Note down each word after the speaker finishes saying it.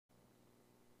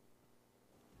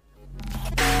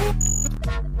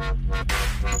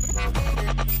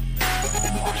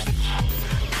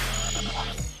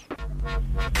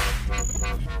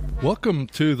Welcome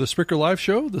to the Spreaker Live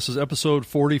Show. This is episode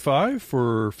 45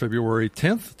 for February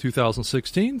 10th,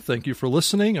 2016. Thank you for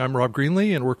listening. I'm Rob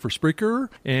Greenlee and work for Spreaker,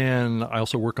 and I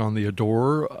also work on the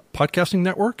Adore podcasting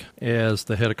network as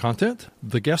the head of content.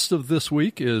 The guest of this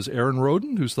week is Aaron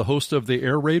Roden, who's the host of the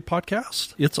Air Raid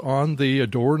podcast. It's on the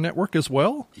Adore network as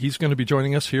well. He's going to be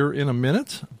joining us here in a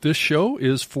minute. This show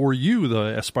is for you,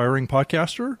 the aspiring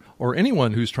podcaster, or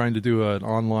anyone who's trying to do an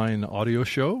online audio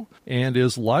show, and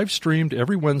is live streamed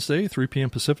every Wednesday, 3 p.m.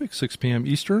 Pacific, 6 p.m.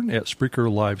 Eastern at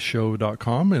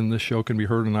SpreakerLiveShow.com. And this show can be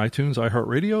heard on iTunes,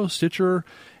 iHeartRadio, Stitcher,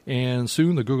 and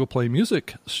soon the Google Play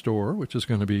Music Store, which is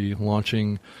going to be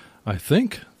launching, I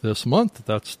think, this month.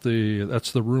 That's the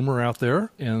rumor out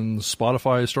there. And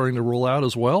Spotify is starting to roll out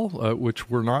as well, which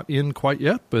we're not in quite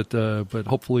yet, but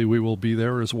hopefully we will be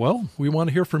there as well. We want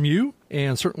to hear from you,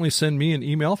 and certainly send me an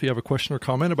email if you have a question or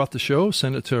comment about the show.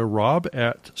 Send it to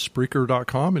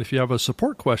rob@Spreaker.com. And if you have a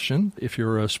support question, if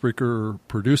you're a Spreaker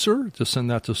producer, just send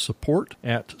that to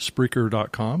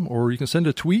support@Spreaker.com, or you can send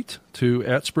a tweet to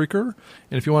 @Spreaker.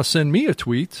 And if you want to send me a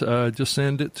tweet, just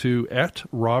send it to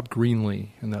 @RobGreenlee,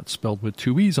 and that's spelled with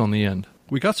 2 E's on the end.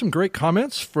 We got some great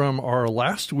comments from our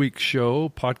last week's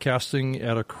show, Podcasting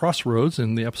at a Crossroads,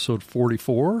 in the episode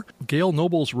 44. Gail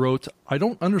Nobles wrote, "I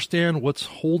don't understand what's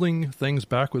holding things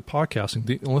back with podcasting.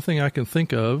 The only thing I can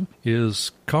think of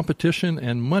is competition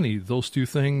and money. Those two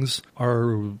things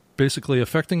are basically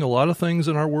affecting a lot of things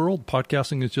in our world.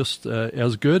 Podcasting is just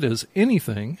as good as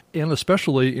anything, and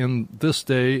especially in this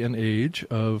day and age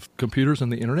of computers and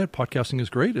the internet, podcasting is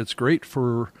great. It's great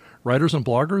for writers and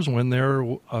bloggers. When there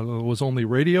was only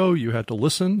radio, you had to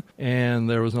listen, and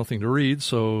there was nothing to read,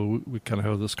 so we kind of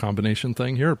have this combination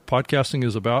thing here. Podcasting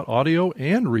is about audio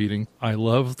and reading. I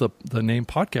love the name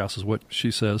podcast," is what she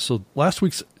says. So last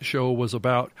week's show was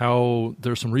about how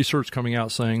there's some research coming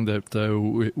out saying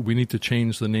that we need to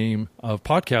change the name of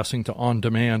podcasting to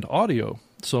on-demand audio.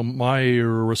 So my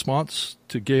response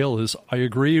to Gail is, I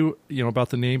agree,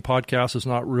 about the name podcast is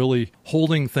not really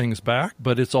holding things back,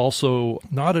 but it's also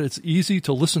not as easy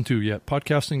to listen to yet.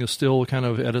 Podcasting is still kind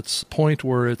of at its point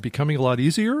where it's becoming a lot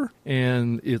easier,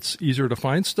 and it's easier to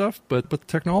find stuff, but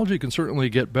technology can certainly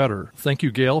get better. Thank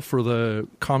you, Gail, for the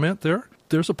comment there.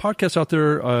 There's a podcast out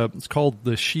there, it's called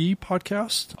the She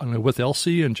Podcast, with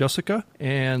Elsie and Jessica,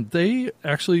 and they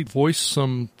actually voice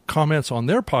some comments on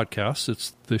their podcast.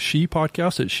 It's the She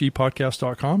Podcast at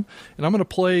shepodcast.com. And I'm going to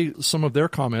play some of their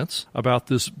comments about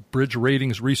this bridge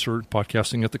ratings research,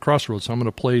 Podcasting at the Crossroads. So I'm going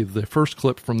to play the first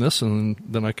clip from this, and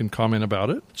then I can comment about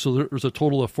it. So there's a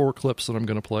total of 4 clips that I'm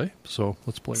going to play. So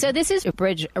let's play. So this is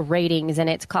bridge ratings, and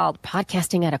it's called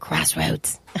Podcasting at a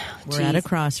Crossroads. We're at a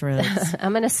crossroads.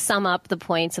 I'm going to sum up the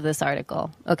points of this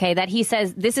article, okay, that he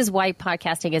says this is why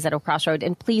podcasting is at a crossroad.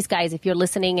 And please, guys, if you're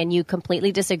listening and you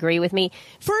completely disagree with me.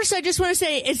 First, I just want to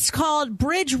say it's called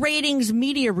Bridge Ratings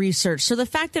Media Research. So the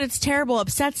fact that it's terrible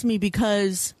upsets me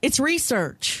because it's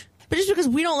research. But just because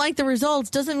we don't like the results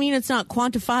doesn't mean it's not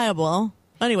quantifiable.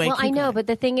 Anyway, well, I know, but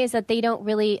the thing is that they don't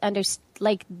really understand.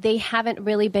 Like, they haven't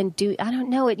really been I don't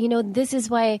know it. This is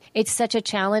why it's such a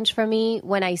challenge for me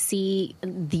when I see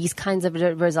these kinds of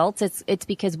results. It's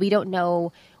because we don't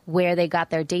know where they got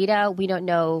their data. We don't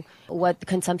know what the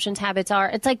consumption habits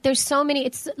are. It's like there's so many.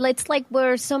 It's like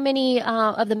where so many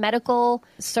of the medical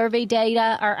survey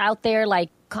data are out there.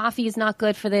 Like, coffee is not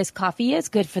good for this. Coffee is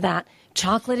good for that.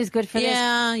 Chocolate is good for this.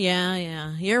 Yeah.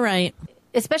 You're right.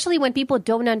 Especially when people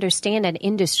don't understand an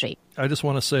industry. I just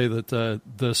want to say that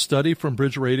the study from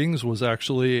Bridge Ratings was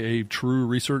actually a true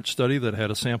research study that had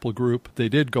a sample group. They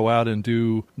did go out and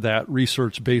do that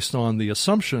research based on the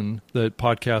assumption that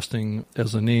podcasting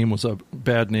as a name was a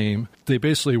bad name. They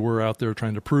basically were out there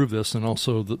trying to prove this, and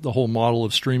also the whole model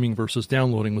of streaming versus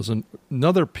downloading was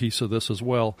another piece of this as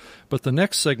well. But the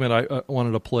next segment I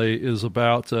wanted to play is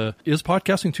about, is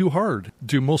podcasting too hard?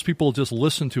 Do most people just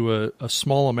listen to a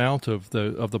small amount of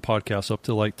the podcast, up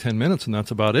to like 10 minutes, and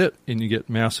that's about it? And you get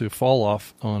massive fall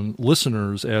off on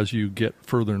listeners as you get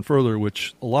further and further,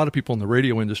 which a lot of people in the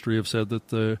radio industry have said that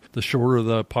the shorter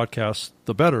the podcast,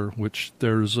 the better, which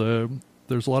there's a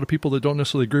lot of people that don't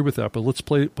necessarily agree with that. But let's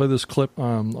play this clip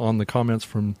on the comments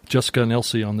from Jessica and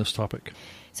Elsie on this topic.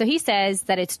 So he says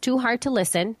that it's too hard to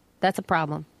listen. That's a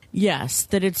problem. Yes,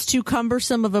 that it's too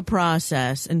cumbersome of a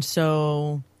process, and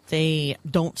so they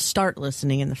don't start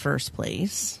listening in the first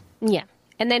place. Yeah.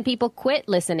 And then people quit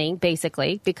listening,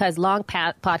 basically, because long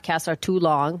podcasts are too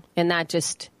long, and that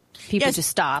just, people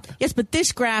just stop. Yes, but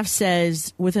this graph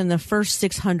says within the first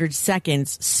 600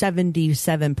 seconds,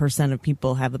 77% of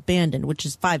people have abandoned, which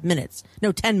is 5 minutes.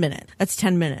 No, 10 minutes. That's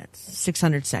 10 minutes,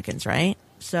 600 seconds, right?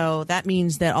 So that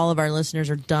means that all of our listeners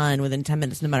are done within 10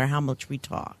 minutes, no matter how much we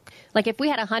talk. Like if we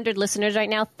had 100 listeners right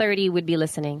now, 30 would be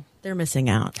listening. They're missing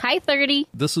out. Hi, 30.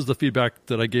 This is the feedback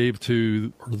that I gave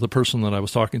to the person that I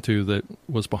was talking to that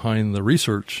was behind the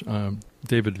research.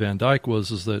 David Van Dyke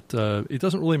is that it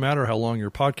doesn't really matter how long your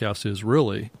podcast is,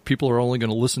 really. People are only going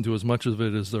to listen to as much of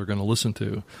it as they're going to listen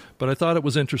to. But I thought it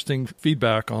was interesting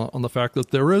feedback on the fact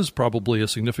that there is probably a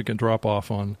significant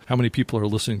drop-off on how many people are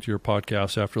listening to your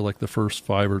podcast after like the first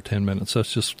 5 or 10 minutes.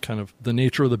 That's just kind of the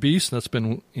nature of the beast. That's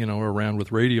been, around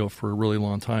with radio for a really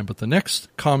long time. But the next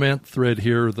comment thread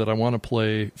here that I want to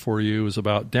play for you is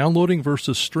about downloading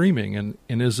versus streaming. And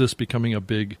is this becoming a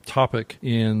big topic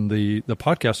in the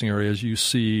podcasting area as you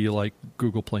see like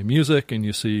Google Play Music and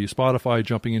you see Spotify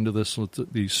jumping into this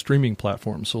with these streaming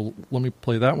platforms. So let me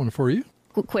play that one for you.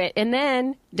 Quit. And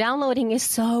then downloading is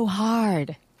so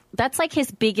hard. That's like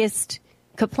his biggest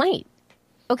complaint.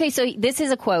 Okay, so this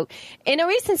is a quote. In a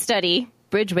recent study,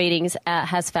 Bridge Ratings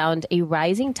has found a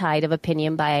rising tide of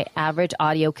opinion by average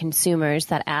audio consumers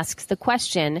that asks the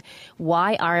question,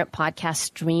 why aren't podcasts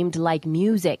streamed like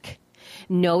music?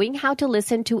 Knowing how to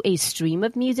listen to a stream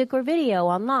of music or video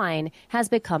online has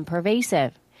become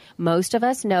pervasive. Most of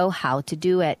us know how to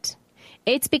do it.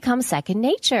 It's become second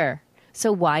nature.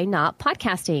 So why not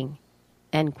podcasting?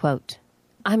 End quote.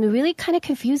 I'm really kind of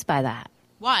confused by that.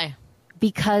 Why?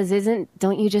 Because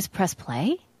don't you just press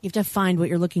play? You have to find what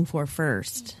you're looking for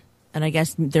first. And I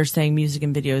guess they're saying music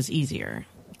and video is easier.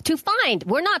 To find.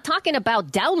 We're not talking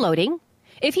about downloading.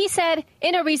 If he said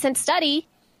in a recent study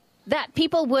that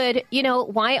people would,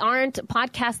 why aren't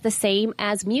podcasts the same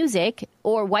as music?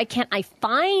 Or why can't I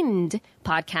find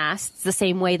podcasts the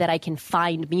same way that I can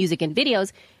find music and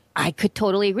videos? I could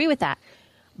totally agree with that.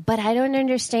 But I don't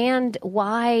understand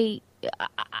why.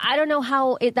 I don't know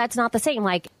how that's not the same.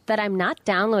 Like that I'm not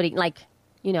downloading,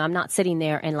 I'm not sitting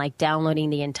there and like downloading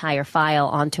the entire file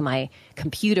onto my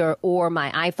computer or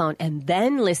my iPhone and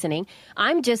then listening.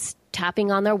 I'm just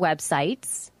tapping on their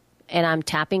websites and I'm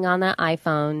tapping on the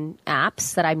iPhone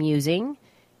apps that I'm using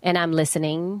and I'm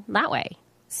listening that way.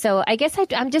 So I guess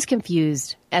I'm just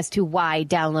confused as to why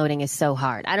downloading is so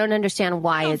hard. I don't understand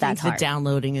why that's hard. The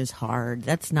downloading is hard.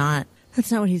 That's not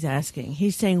what he's asking.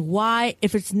 He's saying why,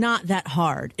 if it's not that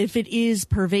hard, if it is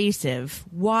pervasive,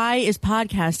 why is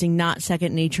podcasting not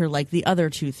second nature like the other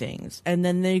two things? And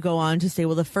then they go on to say,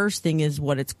 well, the first thing is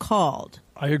what it's called.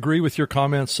 I agree with your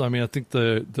comments. I mean, I think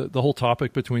the whole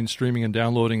topic between streaming and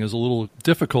downloading is a little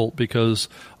difficult because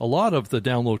a lot of the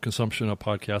download consumption of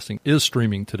podcasting is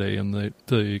streaming today and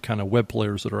the kind of web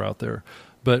players that are out there.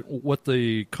 But what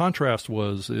the contrast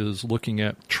is looking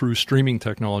at true streaming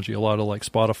technology. A lot of like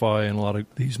Spotify and a lot of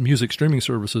these music streaming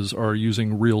services are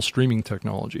using real streaming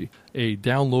technology. A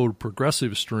download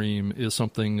progressive stream is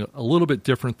something a little bit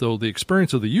different, though the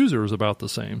experience of the user is about the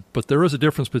same. But there is a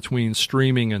difference between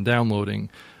streaming and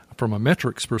downloading from a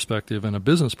metrics perspective and a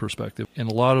business perspective. And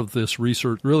a lot of this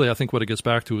research, really, I think what it gets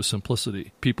back to is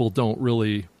simplicity. People don't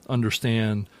really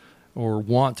understand or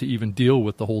want to even deal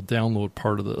with the whole download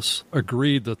part of this.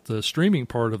 Agreed that the streaming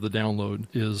part of the download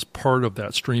is part of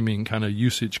that streaming kind of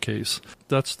usage case.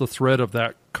 That's the thread of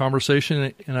that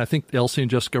conversation, and I think Elsie and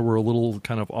Jessica were a little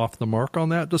kind of off the mark on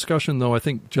that discussion, though I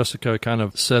think Jessica kind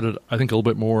of said it, I think, a little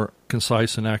bit more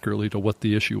concise and accurately to what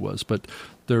the issue was. But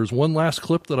there's one last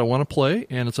clip that I want to play,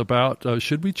 and it's about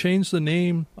should we change the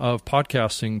name of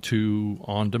podcasting to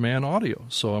on-demand audio?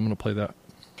 So I'm going to play that.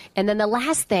 And then the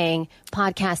last thing,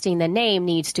 podcasting, the name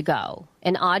needs to go.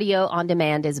 And audio on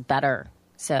demand is better.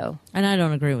 So, and I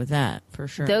don't agree with that, for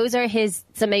sure. Those are his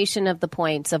summation of the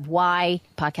points of why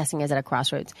podcasting is at a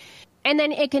crossroads. And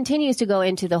then it continues to go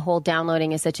into the whole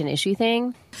downloading is such an issue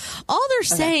thing. All they're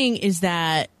saying is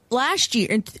that last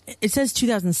year, it says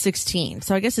 2016,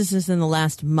 so I guess this is in the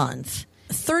last month,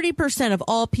 30% of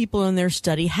all people in their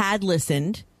study had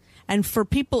listened. And for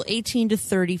people 18 to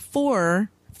 34,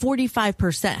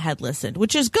 45% had listened,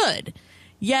 which is good.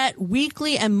 Yet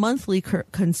weekly and monthly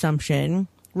consumption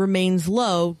remains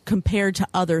low compared to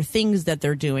other things that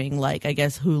they're doing, like, I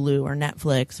guess, Hulu or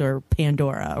Netflix or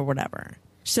Pandora or whatever.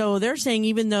 So they're saying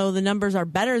even though the numbers are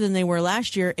better than they were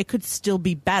last year, it could still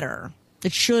be better.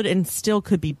 It should and still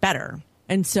could be better.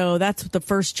 And so that's the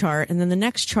first chart. And then the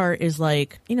next chart is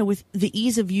like, with the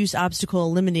ease of use obstacle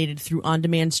eliminated through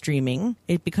on-demand streaming,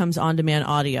 it becomes on-demand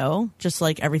audio, just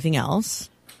like everything else.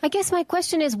 I guess my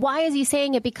question is, why is he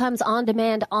saying it becomes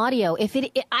on-demand audio?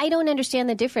 I don't understand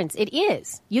the difference. It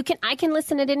is. I can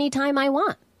listen at any time I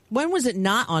want. When was it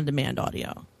not on-demand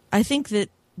audio? I think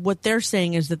that what they're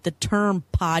saying is that the term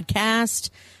podcast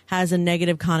has a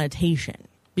negative connotation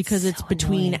because it's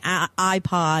between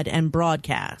iPod and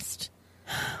broadcast.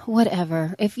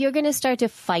 Whatever. If you're going to start to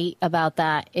fight about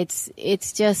that,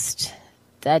 that's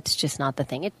just not the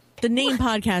thing. The name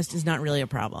podcast is not really a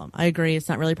problem. I agree. It's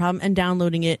not really a problem. And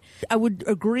downloading it, I would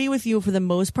agree with you for the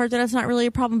most part that it's not really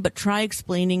a problem, but try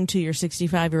explaining to your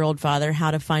 65-year-old father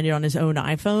how to find it on his own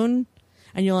iPhone,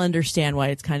 and you'll understand why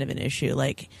it's kind of an issue.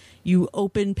 Like, you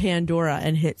open Pandora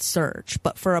and hit search,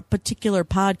 but for a particular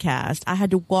podcast, I had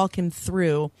to walk him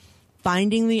through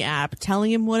finding the app,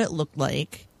 telling him what it looked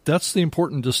like. That's the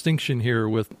important distinction here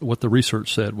with what the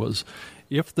research said was,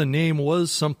 if the name was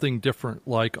something different,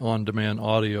 like on-demand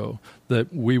audio,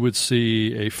 that we would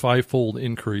see a 5-fold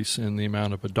increase in the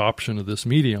amount of adoption of this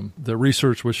medium. The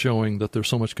research was showing that there's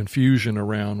so much confusion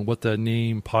around what that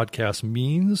name podcast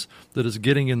means that is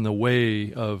getting in the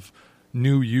way of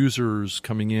new users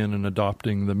coming in and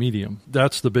adopting the medium.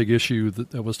 That's the big issue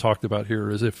that was talked about here,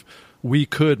 is if we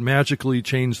could magically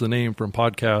change the name from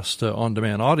podcast to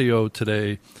on-demand audio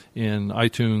today in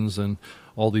iTunes and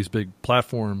all these big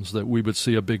platforms, that we would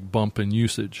see a big bump in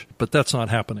usage. But that's not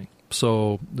happening.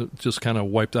 So just kind of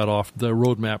wipe that off the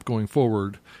roadmap going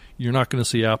forward. You're not going to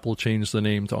see Apple change the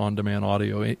name to on-demand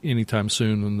audio anytime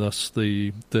soon, and thus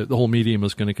the whole medium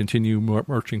is going to continue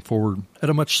marching forward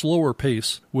at a much slower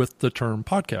pace with the term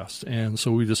podcast. And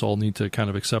so we just all need to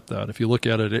kind of accept that. If you look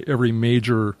at it, every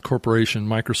major corporation,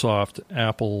 Microsoft,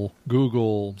 Apple,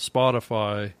 Google,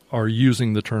 Spotify, are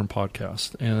using the term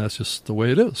podcast, and that's just the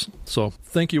way it is. So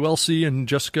thank you, Elsie and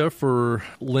Jessica, for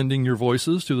lending your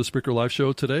voices to the Spreaker Live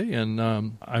show today, and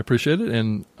I appreciate it,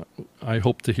 and I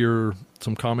hope to hear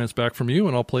some comments back from you,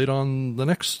 and I'll play it on the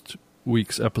next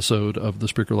week's episode of the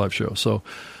Spreaker Live show. So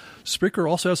Spreaker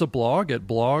also has a blog at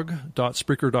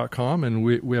blog.spreaker.com, and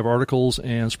we have articles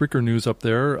and Spreaker news up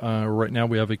there. Right now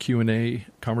we have a Q&A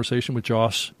conversation with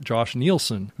Josh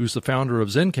Nielsen, who's the founder of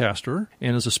Zencastr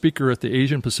and is a speaker at the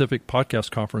Asian Pacific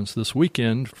Podcast Conference this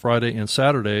weekend, Friday and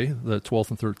Saturday, the 12th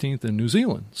and 13th in New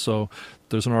Zealand. So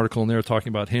there's an article in there talking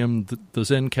about him. The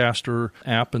Zencastr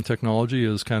app and technology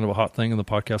is kind of a hot thing in the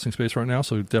podcasting space right now,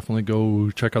 so definitely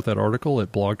go check out that article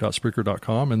at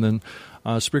blog.spreaker.com. And then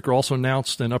Spreaker also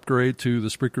announced an upgrade to the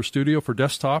Spreaker Studio for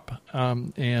desktop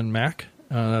and Mac.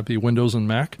 That'd be Windows and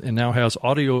Mac, and now has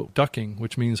audio ducking,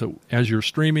 which means that as you're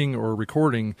streaming or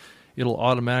recording, it'll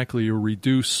automatically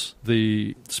reduce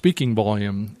the speaking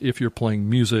volume if you're playing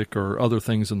music or other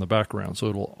things in the background. So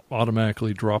it'll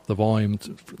automatically drop the volume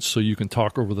so you can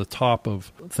talk over the top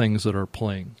of things that are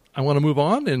playing. I want to move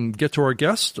on and get to our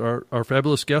guest, our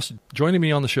fabulous guest. Joining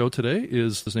me on the show today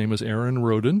his name is Aaron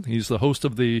Roden. He's the host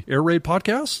of the Air Raid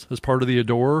podcast as part of the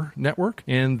Adore network.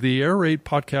 And the Air Raid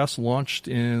podcast launched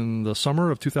in the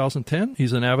summer of 2010.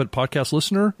 He's an avid podcast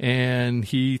listener, and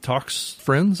he talks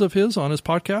friends of his on his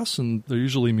podcasts, and they're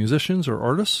usually musicians or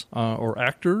artists or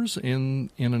actors in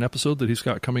an episode that he's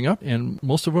got coming up. And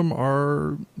most of them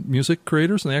are music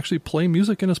creators, and they actually play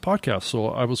music in his podcast. So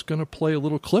I was going to play a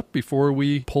little clip before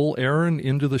we pull Aaron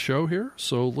into the show here,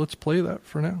 so let's play that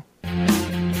for now.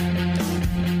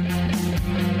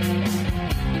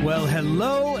 Well,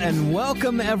 hello and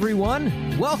welcome,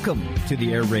 everyone. Welcome to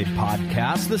the Air Raid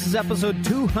podcast. This is episode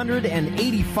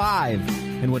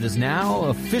 285, and what is now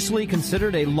officially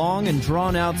considered a long and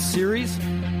drawn-out series.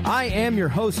 I am your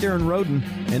host, Aaron Roden,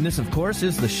 and this, of course,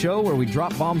 is the show where we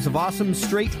drop bombs of awesome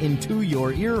straight into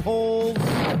your ear holes.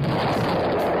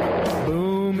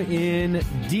 Boom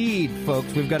indeed,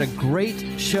 folks. We've got a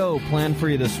great show planned for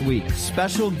you this week.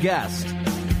 Special guest,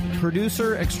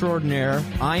 producer extraordinaire,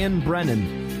 Ian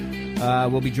Brennan,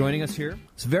 will be joining us here.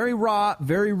 It's very raw,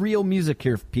 very real music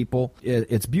here, people.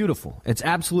 It's beautiful. It's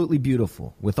absolutely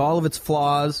beautiful. With all of its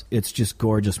flaws, it's just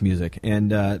gorgeous music.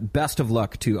 And best of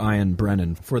luck to Ian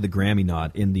Brennan for the Grammy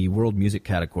nod in the world music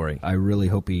category. I really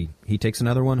hope he takes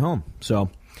another one home. So...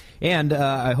 And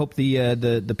I hope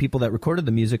the people that recorded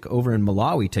the music over in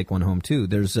Malawi take one home, too.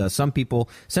 There's some people,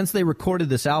 since they recorded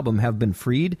this album, have been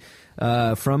freed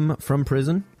from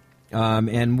prison.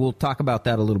 And we'll talk about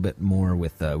that a little bit more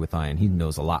with Ian. He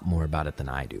knows a lot more about it than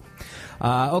I do.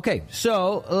 Okay,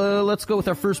 so let's go with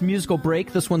our first musical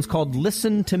break. This one's called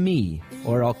Listen to Me,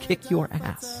 or I'll Kick Your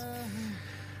Ass.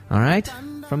 All right?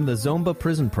 From the Zomba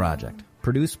Prison Project,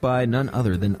 produced by none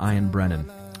other than Ian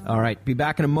Brennan. All right, be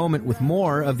back in a moment with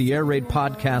more of the Air Raid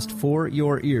podcast for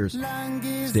your ears.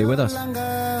 Stay with us.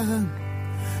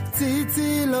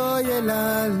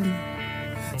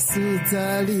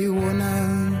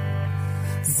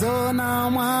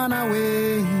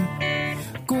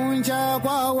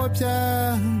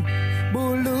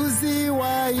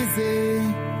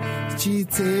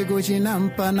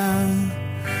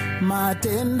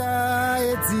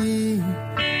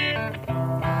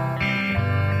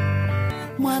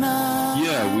 Mwana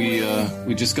Yeah,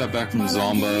 we just got back from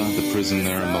Zomba, the prison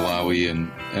there in Malawi,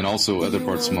 and also other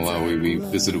parts of Malawi. We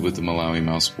visited with the Malawi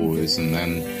Mouse Boys, and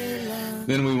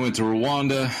then we went to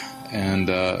Rwanda, and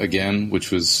again,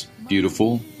 which was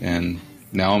beautiful, and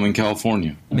now I'm in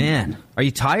California. Man, are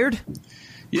you tired?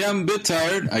 Yeah, I'm a bit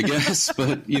tired, I guess,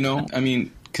 but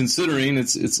considering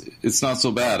it's not so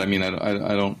bad. I mean,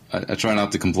 I try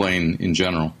not to complain in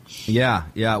general. Yeah.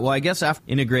 Well, I guess after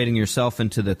integrating yourself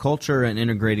into the culture and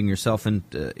integrating yourself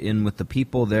in with the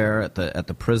people there at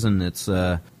the prison, it's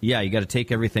you got to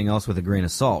take everything else with a grain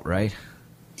of salt, right?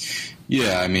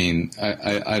 Yeah, I mean,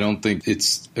 I don't think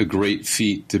it's a great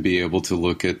feat to be able to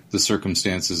look at the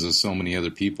circumstances of so many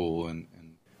other people. And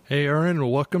Hey, Aaron,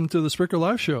 welcome to the Spreaker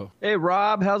Live Show. Hey,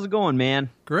 Rob, how's it going, man?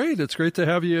 Great. It's great to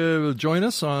have you join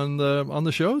us on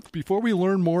the show. Before we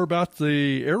learn more about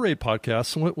the Air Raid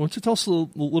podcast, why don't you tell us a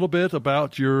little bit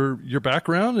about your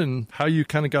background and how you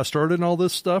kind of got started in all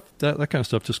this stuff, that kind of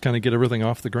stuff, just kind of get everything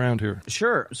off the ground here.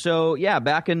 Sure. So,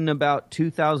 back in about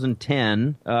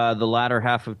 2010, the latter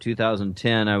half of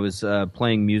 2010, I was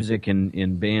playing music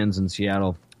in bands in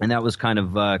Seattle. And that was kind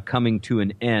of coming to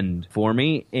an end for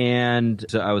me. And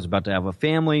so I was about to have a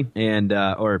family, and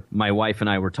or my wife and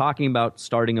I were talking about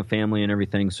starting a family and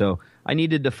everything. So I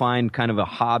needed to find kind of a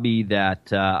hobby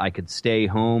that I could stay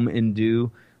home and do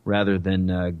rather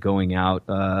than going out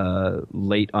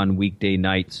late on weekday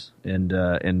nights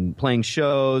and playing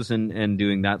shows and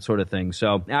doing that sort of thing.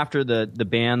 So after the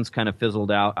bands kind of fizzled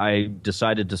out, I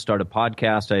decided to start a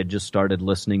podcast. I had just started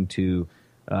listening to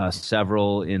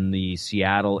several in the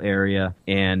Seattle area,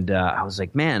 and I was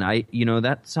like, man,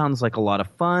 that sounds like a lot of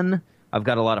fun. I've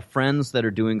got a lot of friends that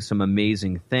are doing some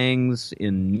amazing things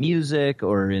in music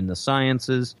or in the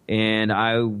sciences, and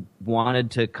I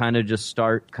wanted to kind of just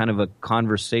start kind of a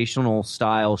conversational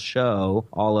style show,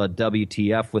 a la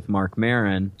WTF with Mark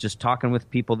Maron, just talking with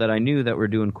people that I knew that were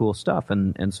doing cool stuff.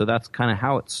 And so that's kind of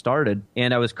how it started.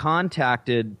 And I was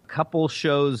contacted a couple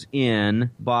shows in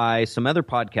by some other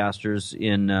podcasters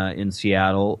in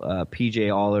Seattle, PJ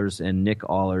Allers and Nick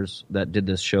Allers, that did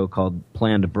this show called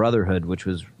Planned Brotherhood, which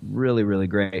was really, really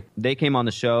great. They came on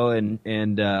the show, and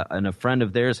a friend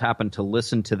of theirs happened to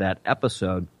listen to that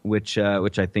episode, which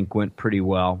I think went pretty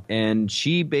well. And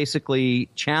she basically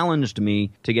challenged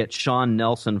me to get Sean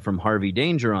Nelson from Harvey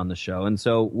Danger on the show. And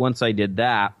so once I did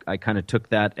that, I kind of took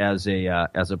that as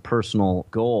a personal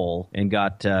goal and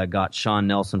got Sean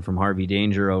Nelson from Harvey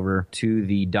Danger over to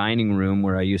the dining room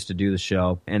where I used to do the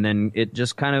show. And then it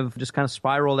just kind of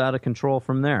spiraled out of control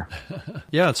from there.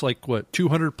 Yeah, it's like what,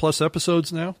 200 plus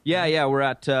episodes now? Yeah, we're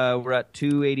at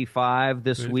 285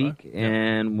 this week,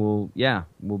 and we'll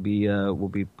be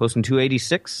posting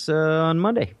 286 on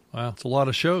Monday. Wow, it's a lot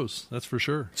of shows, that's for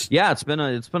sure. Yeah, it's been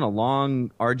a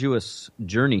long, arduous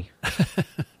journey.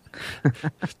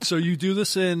 So you do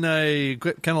this in a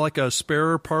kind of like a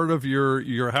spare part of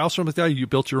your house or something like that? You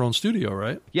built your own studio,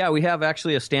 right? Yeah, we have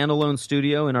actually a standalone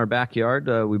studio in our backyard.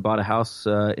 We bought a house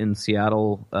in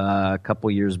Seattle a couple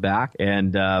years back,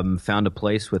 and found a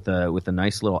place with a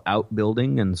nice little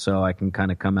outbuilding, and so I can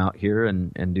kind of come out here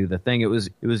and do the thing. It was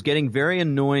getting very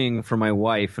annoying for my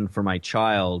wife and for my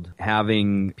child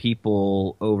having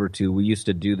people over to. We used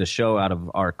to do the show out of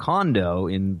our condo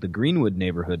in the Greenwood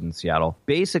neighborhood in Seattle.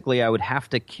 Basically, I would have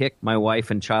to kick my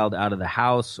wife and child out of the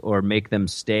house or make them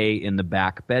stay in the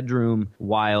back bedroom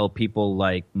while people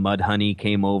like Mudhoney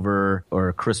came over,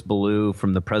 or Chris Ballou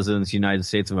from the President of the United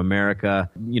States of America.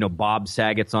 Bob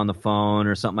Saget's on the phone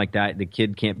or something like that. The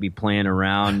kid can't be playing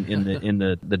around in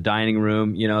the dining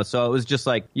room. So it was just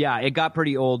like, it got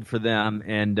pretty old for them.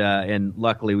 And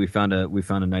luckily we found a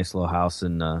nice little house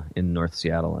in North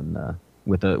Seattle, and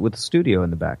with a studio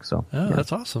in the back. So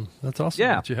That's awesome. That's awesome.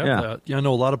 Yeah, that you have that. Yeah, I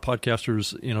know a lot of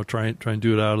podcasters, try and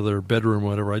do it out of their bedroom or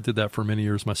whatever. I did that for many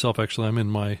years myself. Actually, I'm in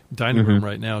my dining room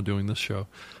right now doing this show.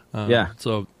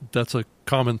 So that's a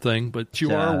common thing. But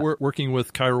you are working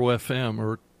with Cairo FM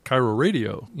or Cairo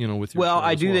Radio, with your show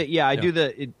I do that. Yeah, I do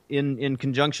that in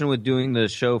conjunction with doing the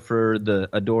show for the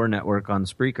Adore Network on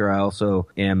Spreaker. I also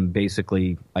am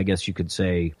basically, I guess you could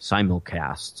say,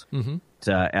 simulcasts. Mm-hmm.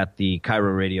 At the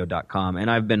CairoRadio.com, and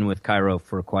I've been with Cairo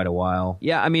for quite a while.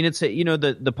 Yeah, I mean, it's the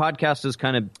podcast is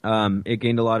kind of it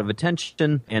gained a lot of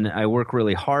attention, and I work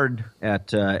really hard at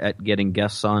getting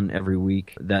guests on every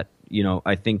week that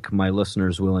I think my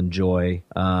listeners will enjoy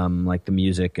like the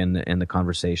music and the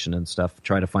conversation and stuff.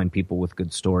 Try to find people with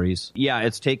good stories. Yeah,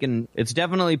 it's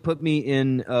definitely put me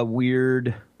in a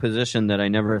weird position that I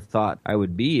never thought I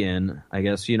would be in. I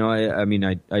guess,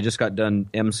 I just got done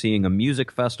emceeing a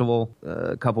music festival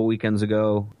a couple weekends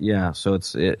ago. Yeah, so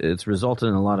it's resulted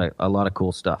in a lot of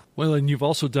cool stuff. Well, and you've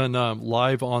also done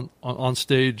live on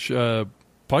stage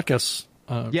podcasts.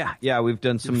 Yeah, we've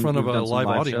done some in front of a live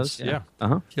audience. Shows. Yeah.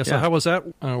 Uh-huh. Yeah. So how was that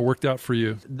worked out for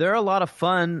you? They're a lot of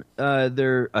fun.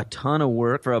 They're a ton of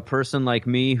work for a person like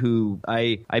me who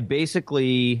I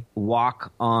basically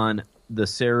walk on the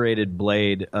serrated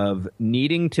blade of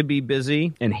needing to be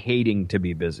busy and hating to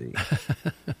be busy.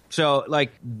 So,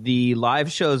 like, the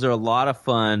live shows are a lot of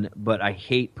fun, but I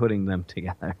hate putting them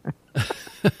together.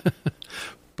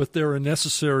 But they're a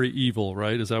necessary evil,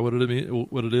 right? Is that what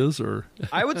it is? Or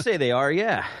I would say they are.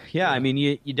 Yeah. I mean,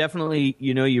 you definitely,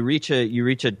 you reach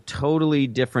a totally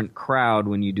different crowd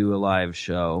when you do a live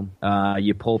show.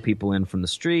 You pull people in from the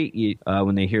street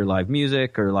when they hear live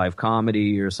music or live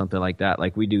comedy or something like that.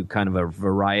 Like, we do kind of a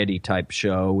variety type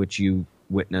show, which you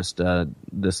witnessed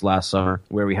this last summer,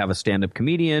 where we have a stand-up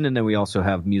comedian and then we also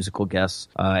have musical guests,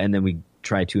 and then we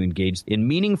try to engage in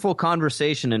meaningful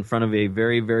conversation in front of a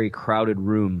very, very crowded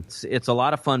room. It's a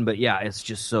lot of fun, but yeah, it's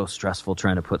just so stressful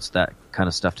trying to put that kind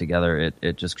of stuff together.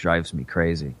 It just drives me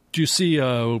crazy. Do you see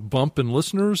a bump in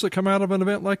listeners that come out of an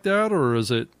event like that, or does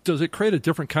it create a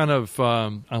different kind of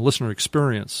listener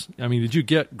experience? I mean, did you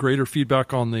get greater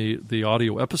feedback on the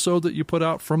audio episode that you put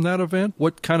out from that event?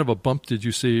 What kind of a bump did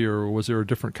you see, or was there a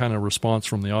different kind of response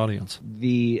from the audience?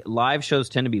 The live shows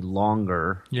tend to be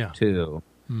longer, too.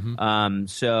 Mm-hmm.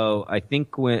 So I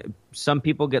think when some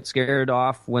people get scared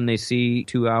off when they see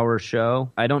 2-hour show,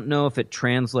 I don't know if it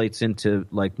translates into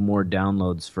like more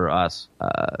downloads for us,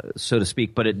 so to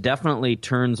speak, but it definitely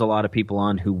turns a lot of people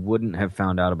on who wouldn't have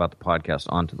found out about the podcast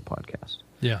onto the podcast.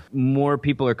 Yeah. More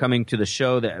people are coming to the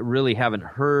show that really haven't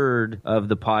heard of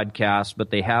the podcast, but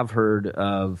they have heard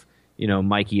of,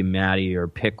 Mikey and Maddie or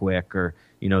Pickwick or,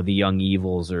 the Young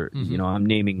Evils or, I'm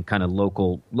naming kind of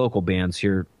local bands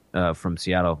here from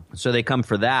Seattle. So they come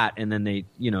for that, and then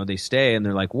they stay, and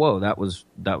they're like, whoa, that was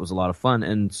a lot of fun.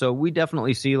 And so we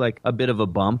definitely see like a bit of a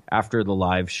bump after the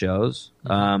live shows.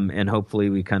 And hopefully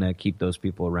we kind of keep those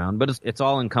people around. But it's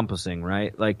all encompassing,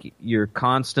 right? Like, you're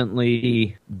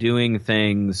constantly doing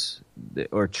things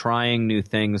or trying new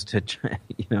things to,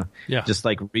 just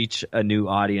like reach a new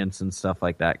audience and stuff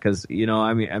like that. Because,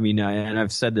 and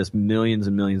I've said this millions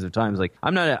and millions of times, like,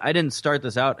 I didn't start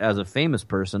this out as a famous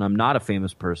person. I'm not a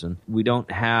famous person. We don't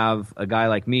have, a guy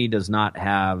like me does not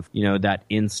have, that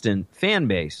instant fan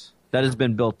base that has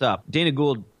been built up. Dana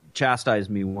Gould chastised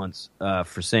me once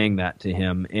for saying that to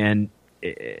him, and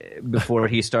before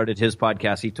he started his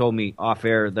podcast, he told me off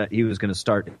air that he was going to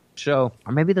start a show,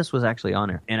 or maybe this was actually on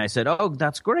air. And I said, "Oh,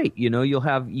 that's great. You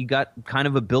got kind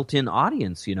of a built-in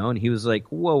audience, And he was like,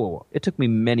 "Whoa. It took me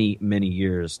many, many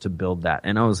years to build that."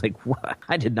 And I was like, "What?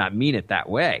 I did not mean it that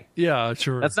way." Yeah,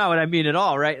 sure. That's not what I mean at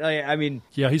all, right?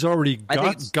 Yeah, he's already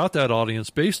got that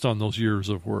audience based on those years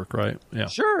of work, right? Yeah.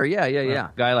 Sure. Yeah.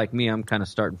 A guy like me, I'm kind of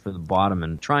starting from the bottom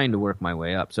and trying to work my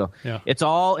way up. So It's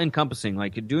all encompassing,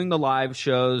 like doing the live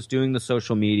shows, doing the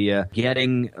social media,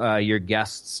 getting your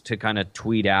guests to kind of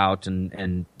tweet out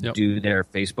and do their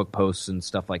Facebook posts and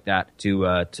stuff like that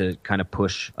to kind of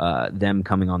push them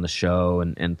coming on the show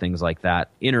and things like that.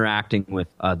 Interacting with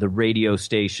the radio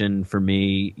station for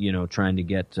me, trying to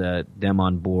get them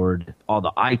on board. All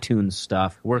the iTunes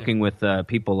stuff, working with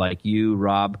people like you,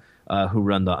 Rob, who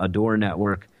run the Adore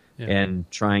Network, and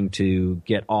trying to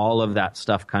get all of that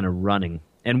stuff kind of running.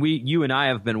 And you and I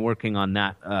have been working on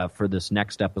that for this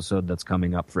next episode that's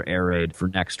coming up for Air Raid for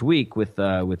next week with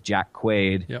Jack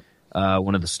Quaid,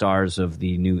 one of the stars of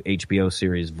the new HBO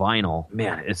series Vinyl.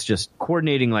 Man, it's just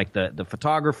coordinating like the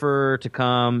photographer to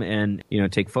come and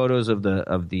take photos of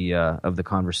the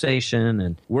conversation,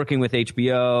 and working with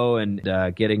HBO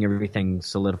and getting everything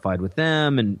solidified with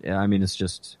them. And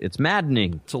it's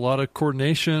maddening. It's a lot of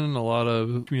coordination, a lot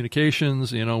of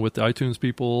communications, with the iTunes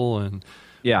people and.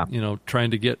 Yeah, trying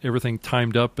to get everything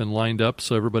timed up and lined up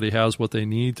so everybody has what they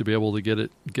need to be able to get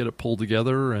it pulled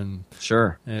together. And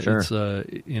sure. It's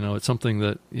it's something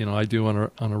that I do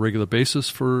on a regular basis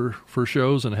for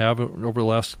shows and have over the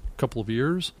last couple of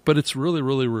years. But it's really,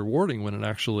 really rewarding when it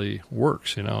actually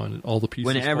works. And all the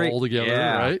pieces fall together.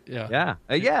 Right? Yeah,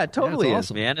 it totally is,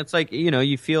 awesome. Man. It's like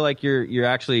you feel like you're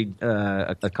actually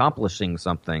accomplishing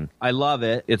something. I love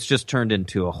it. It's just turned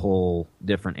into a whole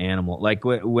different animal. Like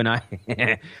when I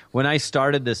when I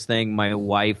started this thing, my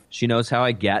wife, she knows how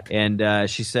I get, and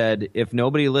she said, if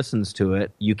nobody listens to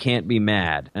it, you can't be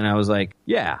mad. And I was like,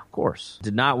 yeah, of course. It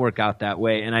did not work out that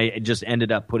way, and I just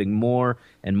ended up putting more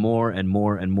and more and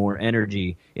more and more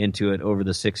energy into it over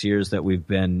the 6 years that we've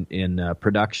been in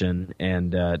production,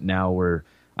 and now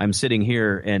I'm sitting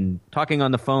here and talking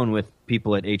on the phone with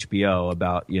people at HBO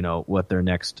about, what their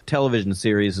next television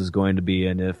series is going to be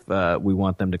and if we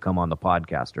want them to come on the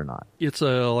podcast or not. It's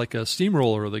like a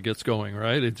steamroller that gets going,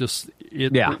 right?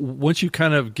 Once you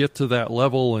kind of get to that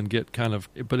level and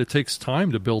but it takes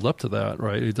time to build up to that,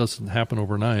 right? It doesn't happen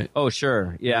overnight. Oh,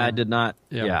 sure. Yeah, I did not.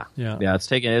 Yeah.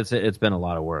 It's been a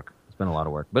lot of work. Been a lot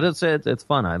of work, but it's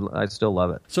fun. I still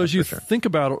love it. So as you think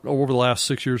about it, over the last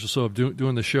 6 years or so of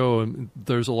doing the show, and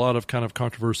there's a lot of kind of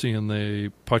controversy in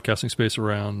the podcasting space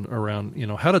around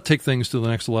how to take things to the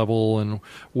next level and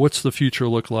what's the future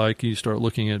look like. You start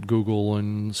looking at Google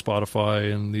and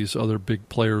Spotify and these other big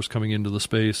players coming into the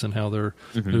space and how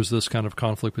there's this kind of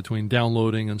conflict between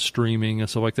downloading and streaming and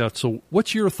stuff like that. So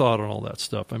what's your thought on all that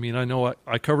stuff? I mean, I know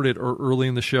I covered it early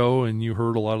in the show and you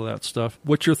heard a lot of that stuff.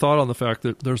 What's your thought on the fact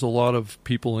that there's a lot of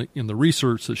people in the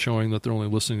research that's showing that they're only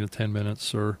listening to 10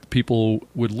 minutes, or people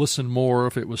would listen more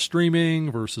if it was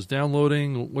streaming versus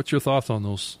downloading? What's your thoughts on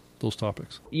those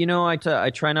topics? I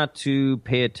try not to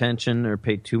pay attention or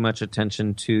pay too much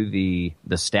attention to the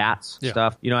stats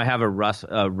stuff. I have a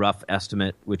rough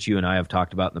estimate, which you and I have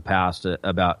talked about in the past,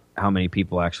 about how many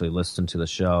people actually listen to the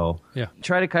show. Yeah.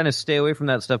 Try to kind of stay away from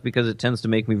that stuff because it tends to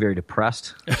make me very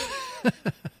depressed.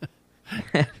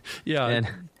 Yeah. And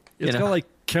it's kind of like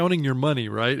counting your money,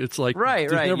 right? It's like there's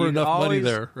never enough money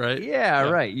there, right? Yeah,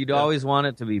 right. You'd always want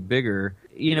it to be bigger.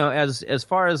 As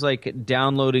far as like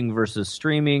downloading versus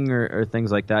streaming or things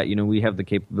like that, we have the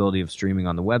capability of streaming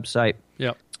on the website.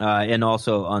 Yeah. And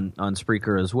also on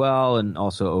Spreaker as well, and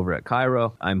also over at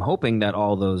Cairo. I'm hoping that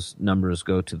all those numbers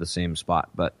go to the same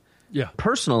spot, but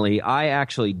personally, I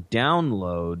actually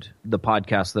download the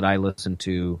podcast that I listen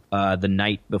to the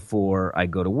night before I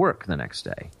go to work the next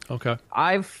day. Okay.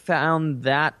 I've found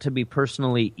that to be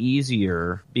personally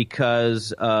easier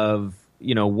because of,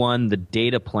 one, the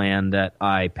data plan that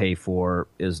I pay for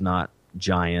is not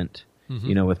giant,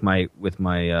 with my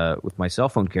cell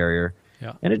phone carrier.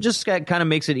 Yeah. And it just kind of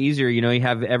makes it easier. You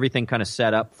have everything kind of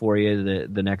set up for you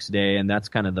the next day, and that's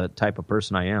kind of the type of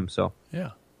person I am. So yeah.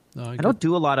 No, I don't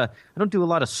do a lot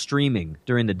of streaming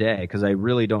during the day because I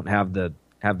really don't have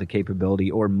the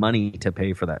capability or money to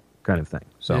pay for that kind of thing.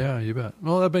 So yeah, you bet.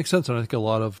 Well, that makes sense, and I think a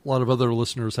lot of other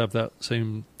listeners have that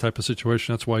same type of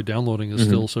situation. That's why downloading is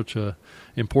still such a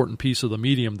important piece of the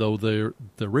medium. Though the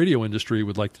radio industry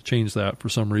would like to change that for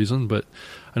some reason, but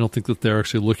I don't think that they're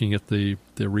actually looking at the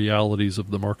realities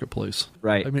of the marketplace.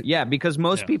 Right. I mean, because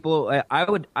most people,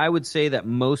 I would say that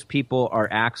most people are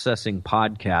accessing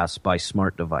podcasts by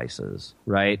smart devices.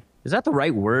 Right. Is that the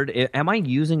right word? Am I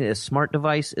using a smart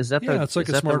device? Is that it's like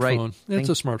a smartphone. It's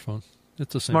a smartphone.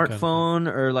 It's a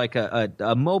smartphone or like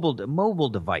a mobile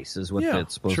device is what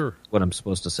what I'm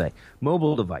supposed to say.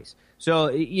 Mobile device. So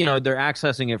they're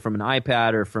accessing it from an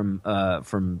iPad or from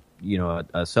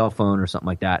a cell phone or something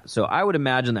like that. So I would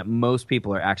imagine that most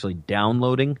people are actually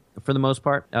downloading for the most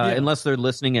part, unless they're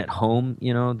listening at home.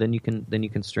 Then you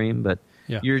can stream, but.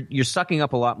 Yeah. You're sucking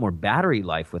up a lot more battery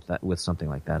life with something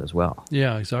like that as well.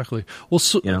 Yeah, exactly. Well,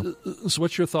 so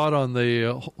what's your thought on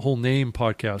the whole name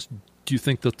podcast? Do you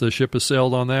think that the ship has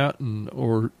sailed on that,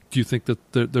 or do you think that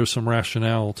there's some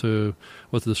rationale to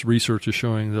what this research is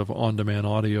showing of on-demand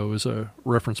audio as a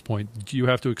reference point? Do you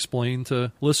have to explain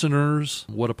to listeners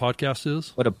what a podcast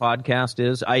is? What a podcast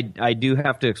is? I do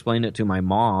have to explain it to my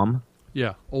mom.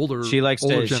 Yeah, older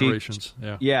generations.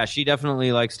 She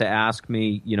definitely likes to ask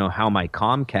me, how my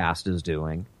Comcast is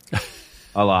doing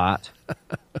a lot.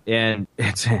 And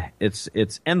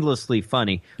it's endlessly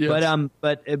funny. Yes.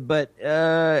 But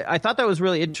I thought that was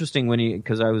really interesting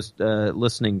because I was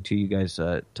listening to you guys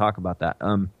talk about that.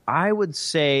 I would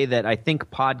say that I think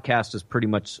podcast is pretty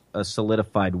much a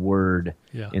solidified word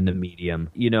in the medium.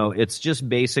 It's just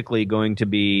basically going to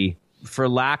be, for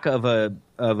lack of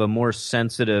a more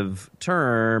sensitive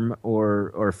term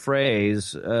or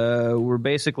phrase, we're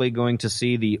basically going to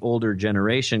see the older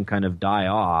generation kind of die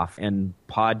off, and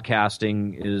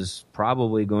podcasting is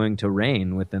probably going to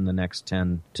reign within the next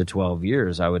 10 to 12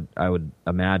 years, I would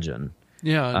imagine.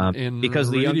 Yeah, and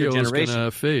because the younger generation is going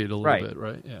to fade a little bit,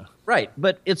 right? Yeah. Right,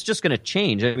 but it's just going to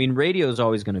change. I mean, radio is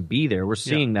always going to be there. We're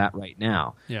seeing that right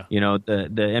now. Yeah. The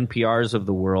NPRs of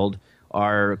the world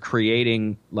are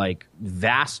creating like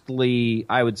vastly,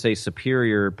 I would say,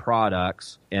 superior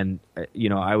products. And,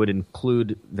 I would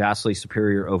include vastly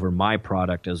superior over my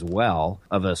product as well,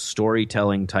 of a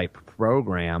storytelling type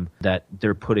program that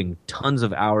they're putting tons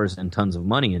of hours and tons of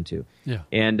money into. Yeah.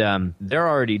 And they're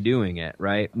already doing it,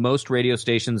 right? Most radio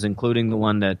stations, including the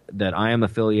one that I am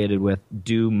affiliated with,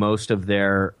 do most of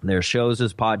their shows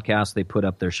as podcasts. They put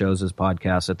up their shows as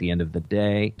podcasts at the end of the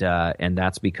day, and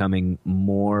that's becoming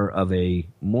more of a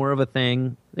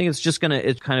thing. I think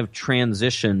it's kind of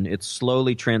transition. It's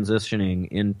slowly transitioning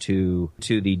into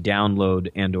the download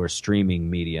and or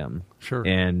streaming medium. Sure.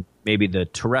 And maybe the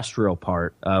terrestrial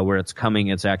part, where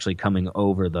it's actually coming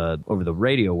over the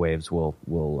radio waves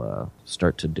will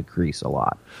start to decrease a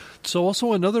lot. So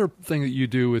also another thing that you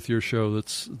do with your show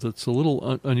that's a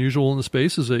little unusual in the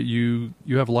space is that you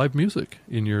have live music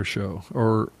in your show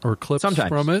or clips Sometimes.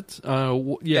 from it.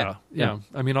 Yeah.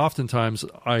 I mean, oftentimes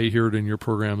I hear it in your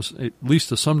programs, at least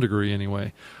to some degree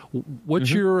anyway. What's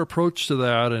your approach to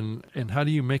that, and how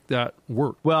do you make that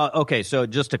work? Well, okay, so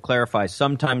just to clarify,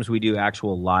 sometimes we do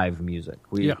actual live music.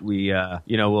 We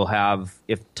we'll have,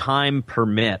 if time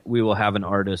permit, we will have an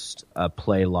artist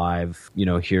play live,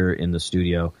 here in the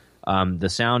studio. The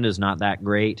sound is not that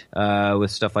great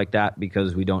with stuff like that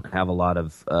because we don't have a lot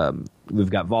of we've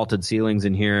got vaulted ceilings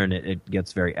in here, and it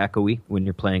gets very echoey when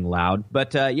you're playing loud.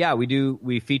 But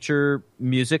we feature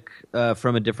music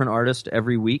from a different artist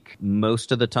every week,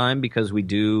 most of the time, because we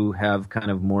do have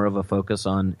kind of more of a focus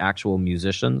on actual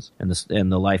musicians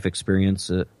and the life experience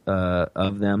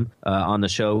of them. On the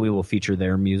show, we will feature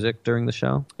their music during the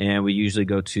show, and we usually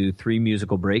go to 3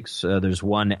 musical breaks. There's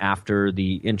one after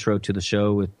the intro to the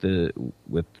show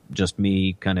with just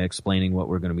me kind of explaining what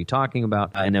we're going to be talking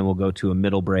about, and then we'll go to a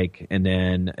middle break and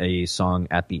then a song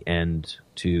at the end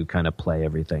to kind of play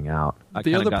everything out.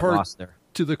 The other part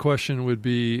to the question would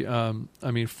be, from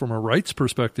a rights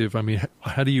perspective,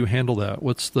 how do you handle that?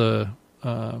 What's the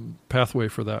pathway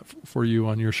for that for you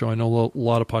on your show? I know a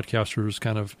lot of podcasters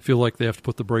kind of feel like they have to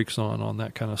put the brakes on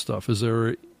that kind of stuff. Is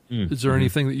there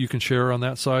anything that you can share on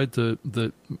that side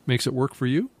that makes it work for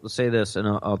you? I'll say this, and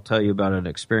I'll tell you about an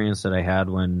experience that I had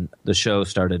when the show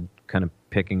started kind of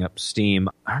picking up steam.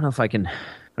 I don't know if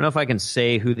I can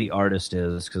say who the artist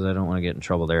is because I don't want to get in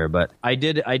trouble there, but I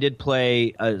did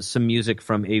play some music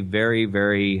from a very,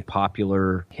 very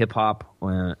popular hip-hop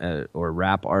or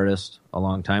rap artist a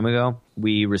long time ago.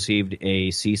 We received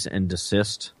a cease and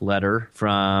desist letter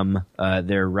from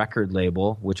their record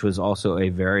label, which was also a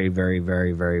very, very,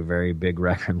 very, very, very big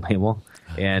record label.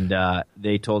 And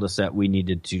they told us that we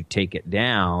needed to take it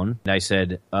down. And I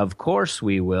said, of course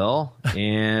we will.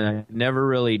 And I never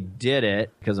really did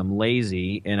it because I'm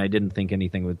lazy and I didn't think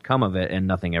anything would come of it, and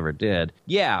nothing ever did.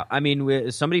 Yeah,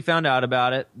 somebody found out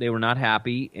about it. They were not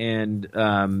happy, and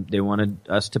they wanted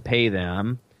us to pay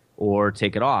them or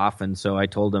take it off. And so I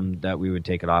told them that we would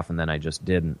take it off, and then I just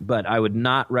didn't. But I would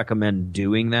not recommend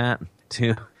doing that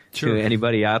to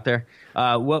anybody out there.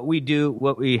 What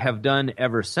we have done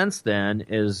ever since then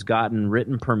is gotten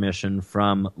written permission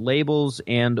from labels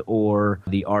and or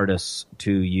the artists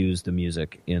to use the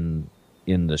music in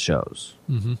the shows.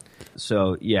 Mm-hmm.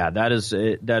 So yeah, that is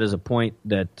a point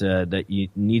that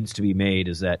needs to be made,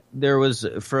 is that there was,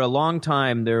 for a long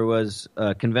time, there was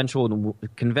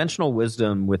conventional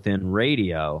wisdom within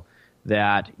radio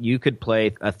that you could play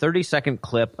a 30-second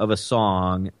clip of a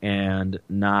song and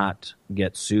not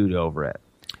get sued over it.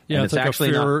 Yeah, and it's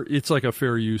like a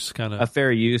fair use kind of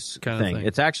thing.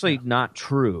 It's actually not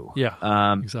true.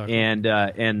 Yeah, exactly.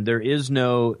 And there is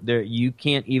you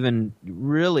can't even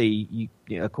really,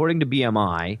 according to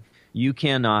BMI, you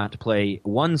cannot play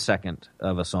 1 second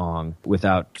of a song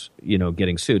without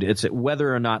getting sued. It's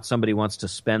whether or not somebody wants to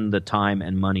spend the time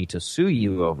and money to sue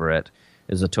you over it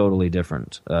is a totally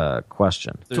different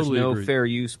question. There's no fair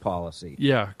use policy.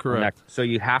 Yeah, correct. So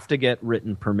you have to get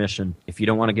written permission. If you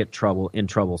don't want to get in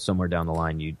trouble somewhere down the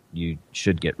line, you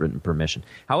should get written permission.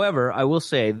 However, I will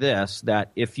say this,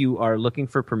 that if you are looking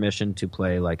for permission to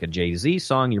play like a Jay-Z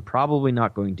song, you're probably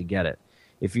not going to get it.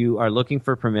 If you are looking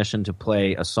for permission to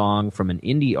play a song from an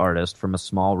indie artist from a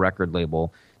small record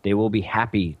label, they will be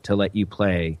happy to let you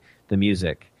play the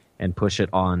music and push it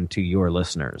on to your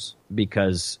listeners,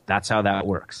 because that's how that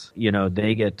works.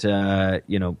 They get,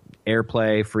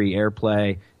 airplay, free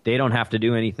airplay. They don't have to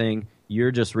do anything.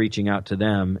 You're just reaching out to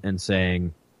them and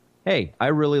saying, hey, I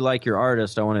really like your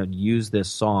artist. I want to use this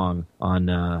song on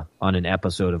an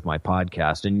episode of my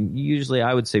podcast. And usually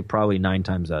I would say probably 9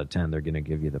 times out of 10, they're going to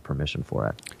give you the permission for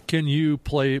it. Can you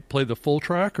play the full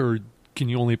track, or can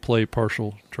you only play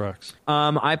partial tracks?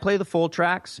 I play the full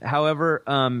tracks. However,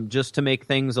 just to make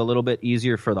things a little bit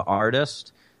easier for the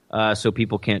artist, so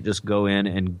people can't just go in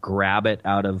and grab it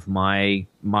out of my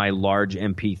large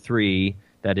MP3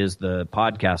 that is the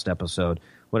podcast episode,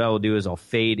 what I will do is I'll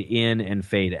fade in and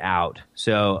fade out.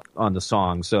 So on the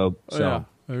song. So yeah,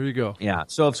 there you go. Yeah.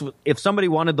 So if somebody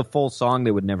wanted the full song,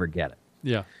 they would never get it.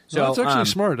 Yeah. So that's actually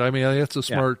smart. I mean, that's a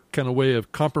smart kind of way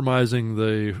of compromising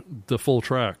the full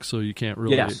track, so you can't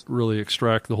really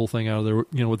extract the whole thing out of there,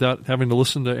 you know, without having to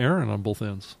listen to Aaron on both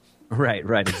ends. Right,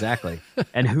 exactly.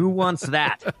 And who wants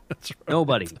that? That's right.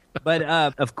 Nobody. But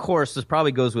of course, this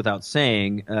probably goes without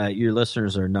saying. Your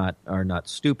listeners are not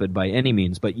stupid by any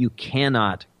means, but you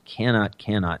cannot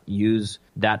use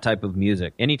that type of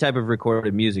music, any type of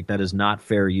recorded music that is not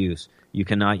fair use. You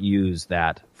cannot use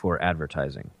that for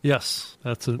advertising. Yes,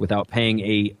 that's it. Without paying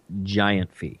a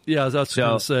giant fee. Yeah, that's what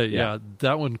I was going to say. Yeah,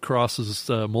 that one crosses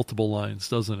multiple lines,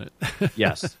 doesn't it?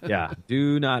 Yes, yeah.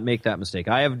 Do not make that mistake.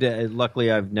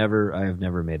 Luckily, I have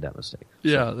never made that mistake. So.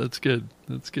 Yeah, that's good.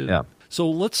 That's good. Yeah. So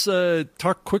let's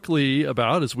talk quickly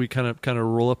about, as we kind of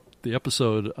roll up the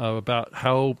episode, about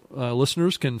how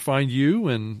listeners can find you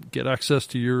and get access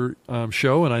to your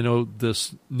show. And I know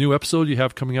this new episode you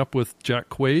have coming up with Jack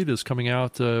Quaid is coming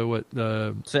out.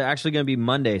 It's actually going to be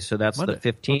Monday, so that's Monday.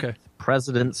 The 15th, okay.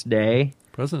 President's Day.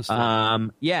 President's Day.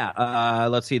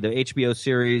 Let's see. The HBO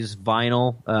series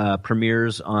Vinyl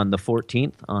premieres on the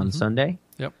 14th on Sunday.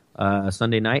 Yep.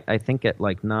 Sunday night, I think at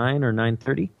like 9 or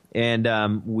 9:30.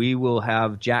 And we will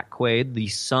have Jack Quaid, the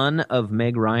son of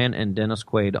Meg Ryan and Dennis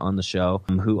Quaid, on the show,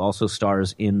 who also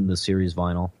stars in the series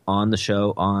Vinyl, on the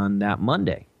show on that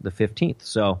Monday, the 15th.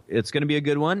 So it's going to be a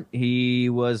good one. He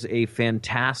was a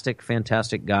fantastic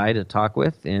guy to talk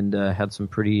with, and had some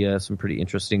pretty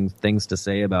interesting things to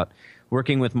say about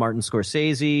working with Martin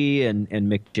Scorsese and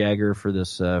Mick Jagger for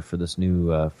this new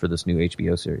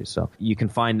HBO series. So you can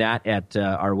find that at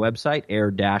our website,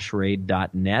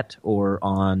 air-raid.net, or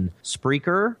on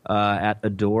Spreaker at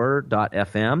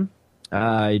adore.fm.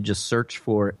 Just search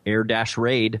for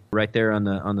air-raid right there on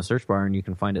the search bar, and you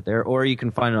can find it there. Or you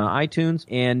can find it on iTunes,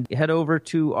 and head over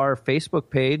to our Facebook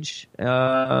page,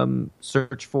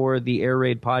 search for the Air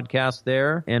Raid Podcast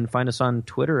there, and find us on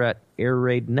Twitter at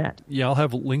AirRaidNet. Yeah, I'll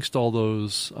have links to all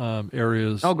those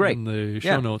areas in the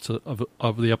show notes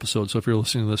of the episode. So if you're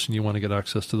listening to this and you want to get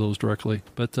access to those directly.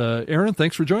 But Aaron,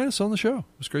 thanks for joining us on the show. It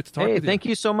was great to talk with you. Hey, thank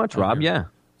you so much, Rob. Yeah,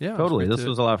 totally. This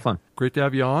was a lot of fun. Great to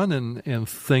have you on, and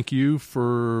thank you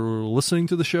for listening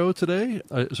to the show today.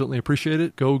 I certainly appreciate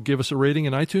it. Go give us a rating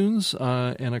in iTunes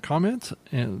and a comment,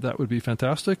 and that would be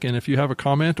fantastic. And if you have a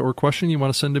comment or question you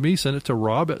want to send to me, send it to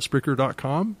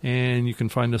rob@Spreaker.com, and you can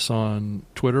find us on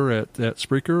Twitter at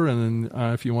Spreaker, and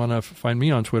then if you want to find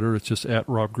me on Twitter, it's just at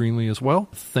Rob Greenlee as well.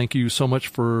 Thank you so much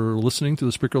for listening to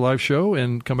the Spreaker Live show,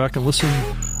 and come back and listen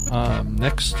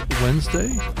next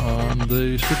Wednesday on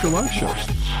the Spreaker Live show.